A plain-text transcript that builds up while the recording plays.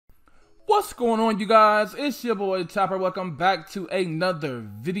What's going on, you guys? It's your boy Chopper. Welcome back to another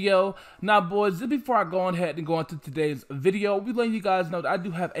video. Now boys, just before I go ahead and go into today's video, we letting you guys know that I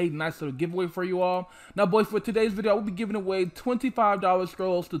do have a nice little giveaway for you all. Now boys, for today's video, I will be giving away $25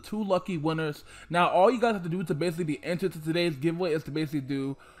 scrolls to 2 lucky winners. Now all you guys have to do to basically be entered to today's giveaway is to basically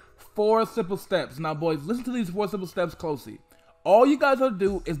do 4 simple steps. Now boys, listen to these 4 simple steps closely. All you guys have to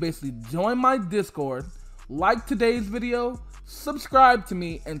do is basically join my Discord, like today's video, subscribe to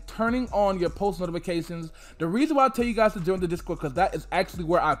me, and turning on your post notifications. The reason why I tell you guys to join the Discord, because that is actually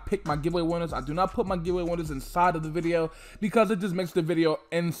where I pick my giveaway winners. I do not put my giveaway winners inside of the video because it just makes the video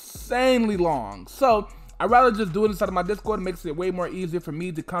insanely long. So I'd rather just do it inside of my Discord. It makes it way more easier for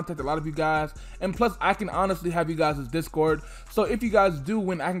me to contact a lot of you guys, and plus I can honestly have you guys' Discord. So if you guys do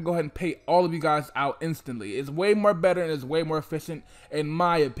win, I can go ahead and pay all of you guys out instantly. It's way more better and it's way more efficient in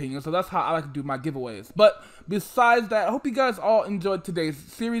my opinion. So that's how I like to do my giveaways. But besides that, I hope you guys all enjoyed today's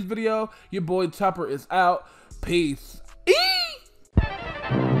series video. Your boy Chopper is out. Peace.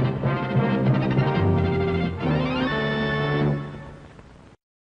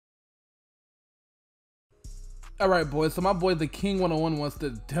 Alright boys, so my boy the King 101 wants to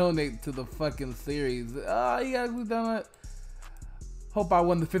donate to the fucking series. Oh, he actually done it. Hope I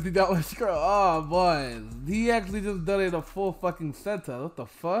won the $50 scroll. Oh boys, he actually just donated a full fucking set to. What the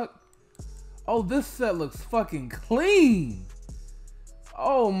fuck? Oh, this set looks fucking clean.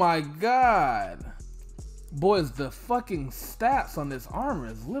 Oh my god. Boys, the fucking stats on this armor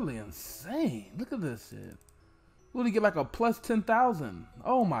is literally insane. Look at this shit. What do you get, like a plus 10,000?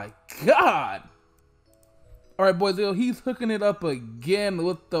 Oh my god. Alright boys, yo, he's hooking it up again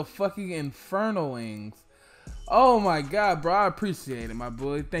with the fucking Inferno wings. Oh my god, bro, I appreciate it, my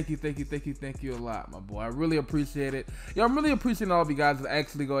boy. Thank you a lot, my boy. I really appreciate it. Yo, I'm really appreciating all of you guys that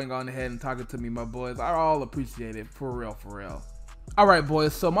actually going on ahead and talking to me, my boys. I all appreciate it, for real, for real. Alright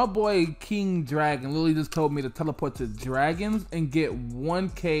boys, so my boy King Dragon literally just told me to teleport to dragons and get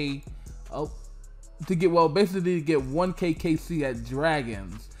 1k, basically to get 1k KC at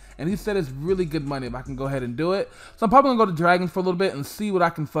dragons. And he said it's really good money if I can go ahead and do it. So I'm probably gonna go to dragons for a little bit and see what I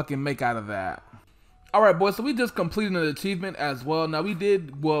can fucking make out of that. Alright boys, so we just completed an achievement as well. Now we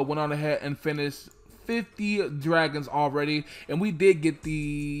did, went on ahead and finished 50 dragons already. And we did get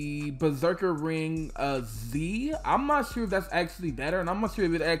the Berserker Ring Z. I'm not sure if that's actually better. And I'm not sure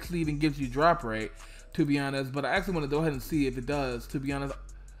if it actually even gives you drop rate, to be honest. But I actually want to go ahead and see if it does, to be honest.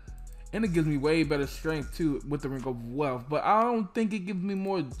 And it gives me way better strength too with the Ring of Wealth. But I don't think it gives me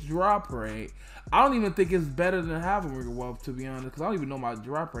more drop rate. I don't even think it's better than having Ring of Wealth, to be honest, because I don't even know my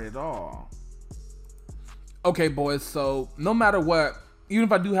drop rate at all. Okay boys, so no matter what, even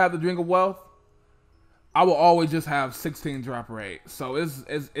if I do have the Ring of Wealth, I will always just have 16 drop rate. So it's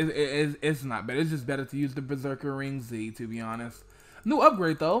not better. It's just better to use the Berserker Ring Z, to be honest. New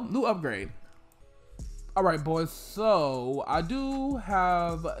upgrade though, new upgrade. Alright boys, so I do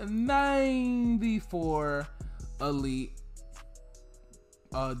have 94 elite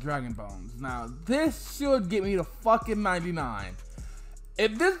dragon bones. Now this should get me to fucking 99.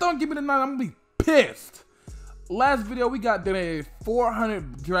 If this don't give me the 9, I'm gonna be pissed. Last video we got donated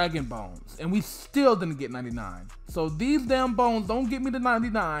 400 dragon bones and we still didn't get 99. So these damn bones don't get me to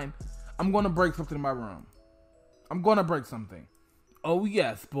 99. I'm gonna break something in my room. I'm gonna break something. Oh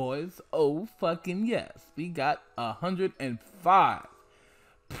yes, boys. Oh fucking yes. We got 105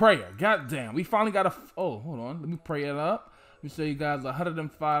 prayer. Goddamn. We finally got a. Oh, hold on. Let me pray it up. Let me show you guys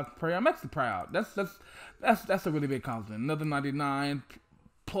 105 prayer. I'm actually proud. That's a really big compliment. Another 99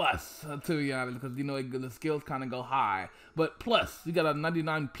 plus, to be honest, because you know the skills kind of go high. But plus, you got a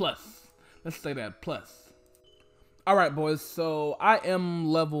 99 plus. Let's say that plus. All right, boys. So I am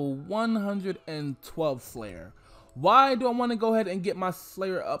level 112 Slayer. Why do I want to go ahead and get my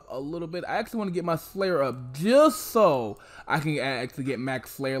Slayer up a little bit? I actually want to get my Slayer up just so I can actually get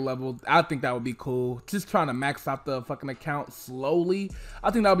max Slayer level. I think that would be cool. Just trying to max out the fucking account slowly.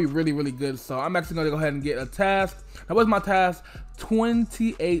 I think that would be really, really good. So I'm actually going to go ahead and get a task. Now, what's my task?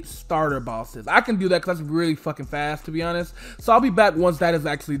 28 starter bosses. I can do that because that's really fucking fast, to be honest. So I'll be back once that is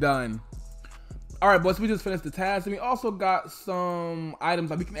actually done. Alright boys, we just finished the task, and we also got some items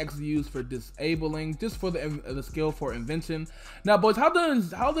that we can actually use for disabling, just for the skill for invention. Now boys, how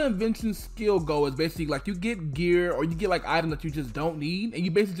the invention skill go is basically like you get gear or you get like items that you just don't need, and you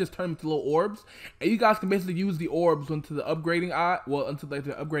basically just turn them into little orbs, and you guys can basically use the orbs into the upgrading into like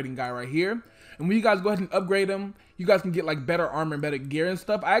the upgrading guy right here. And when you guys go ahead and upgrade them, you guys can get like better armor and better gear and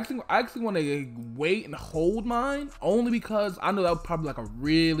stuff. I actually want to wait and hold mine only because I know that would probably like a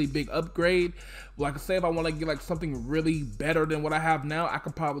really big upgrade. Like I say, if I want to get like something really better than what I have now, I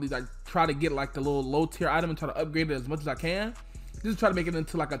could probably like try to get like the little low tier item and try to upgrade it as much as I can. Just try to make it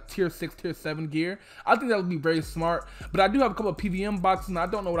into like a tier 6, tier 7 gear. I think that would be very smart. But I do have a couple of PVM boxes, and I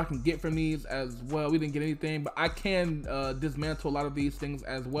don't know what I can get from these as well. We didn't get anything, but I can dismantle a lot of these things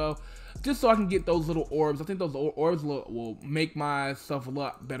as well, just so I can get those little orbs. I think those orbs will make myself a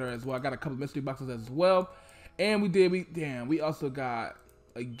lot better as well. I got a couple of mystery boxes as well, and we also got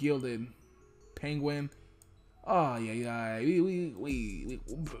a gilded penguin. Oh yeah, we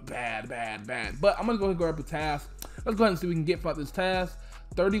bad. But I'm gonna go ahead and grab a task. Let's go ahead and see what we can get from this task.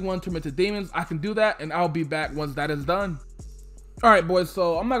 31 tormented demons. I can do that, and I'll be back once that is done. All right, boys.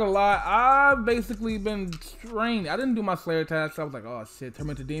 So I'm not gonna lie, I've basically been trained. I didn't do my Slayer task. So I was like, oh shit,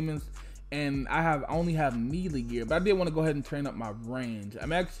 tormented demons, and I only have melee gear. But I did want to go ahead and train up my range.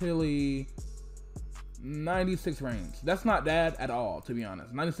 I'm actually 96 range. That's not bad at all, to be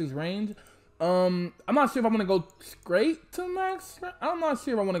honest. 96 range. I'm not sure if I'm gonna go straight to max. I'm not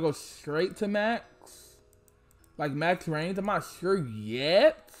sure if I want to go straight to max, like max range. I'm not sure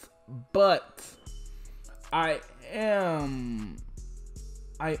yet, but I am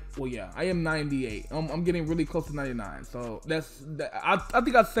 98. I'm getting really close to 99. So I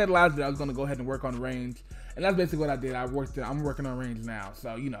think I said last year I was gonna go ahead and work on range, and that's basically what I did. I'm working on range now,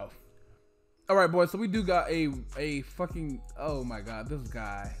 so you know. All right, boys. So we do got a fucking, oh my god, this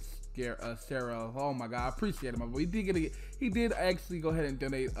guy. Sarah, oh my god, I appreciate him. He did actually go ahead and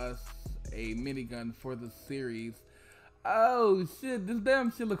donate us a minigun for the series. Oh shit, this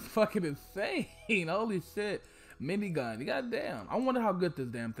damn shit looks fucking insane. Holy shit, minigun, goddamn. I wonder how good this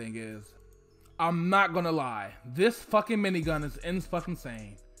damn thing is. I'm not gonna lie, this fucking minigun is fucking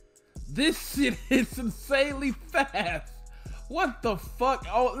insane. This shit is insanely fast. What the fuck?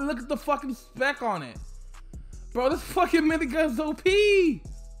 Oh, look at the fucking spec on it, bro. This fucking minigun's OP.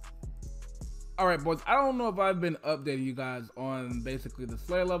 All right, boys, I don't know if I've been updating you guys on basically the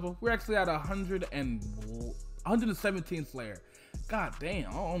Slayer level. We're actually at 117 Slayer. God damn,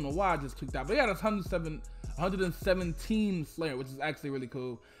 I don't know why I just tweaked out. But yeah, that's 117 Slayer, which is actually really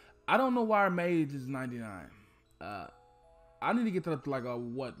cool. I don't know why our mage is 99. I need to get that up to like a,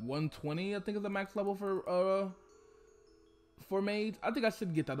 what, 120, I think is the max level for mage. I think I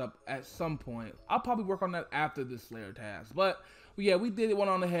should get that up at some point. I'll probably work on that after this Slayer task. But yeah, we did it,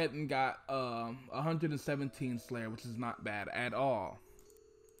 went on ahead and got 117 Slayer, which is not bad at all.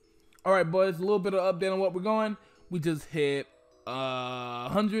 All right, boys, a little bit of update on what we're going. We just hit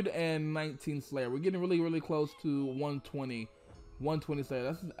 119 Slayer. We're getting really close to 120 Slayer.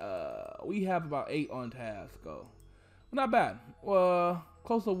 That's we have about 8 on task. Not bad.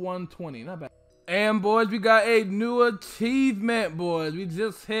 Close to 120. Not bad. And boys, we got a new achievement, boys. We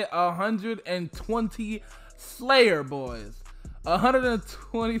just hit 120 Slayer, boys.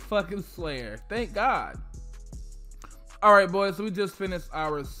 120 fucking Slayer. Thank God. All right, boys. So we just finished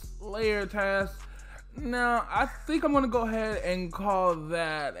our Slayer task. Now, I think I'm gonna go ahead and call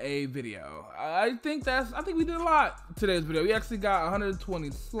that a video. I think we did a lot today's video. We actually got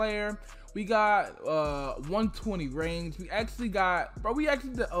 120 Slayer. We got 120 range. We actually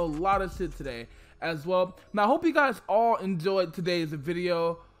did a lot of shit today as well. Now, I hope you guys all enjoyed today's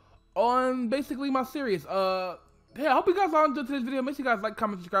video on basically my series. Yeah, I hope you guys all enjoyed today's video. Make sure you guys like,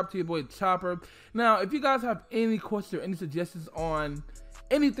 comment, subscribe to your boy Chopper. Now, if you guys have any questions or any suggestions on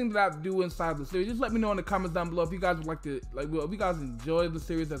anything that I do inside the series, just let me know in the comments down below. If you guys would like to, if you guys enjoy the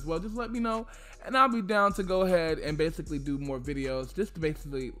series as well, just let me know, and I'll be down to go ahead and basically do more videos, just to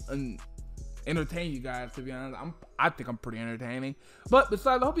basically entertain you guys. To be honest, I think I'm pretty entertaining. But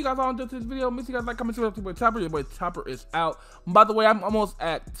besides, I hope you guys all enjoyed this video. Make sure you guys like, comment, subscribe to your boy Chopper. Your boy Chopper is out. By the way, I'm almost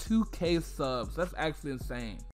at 2K subs. That's actually insane.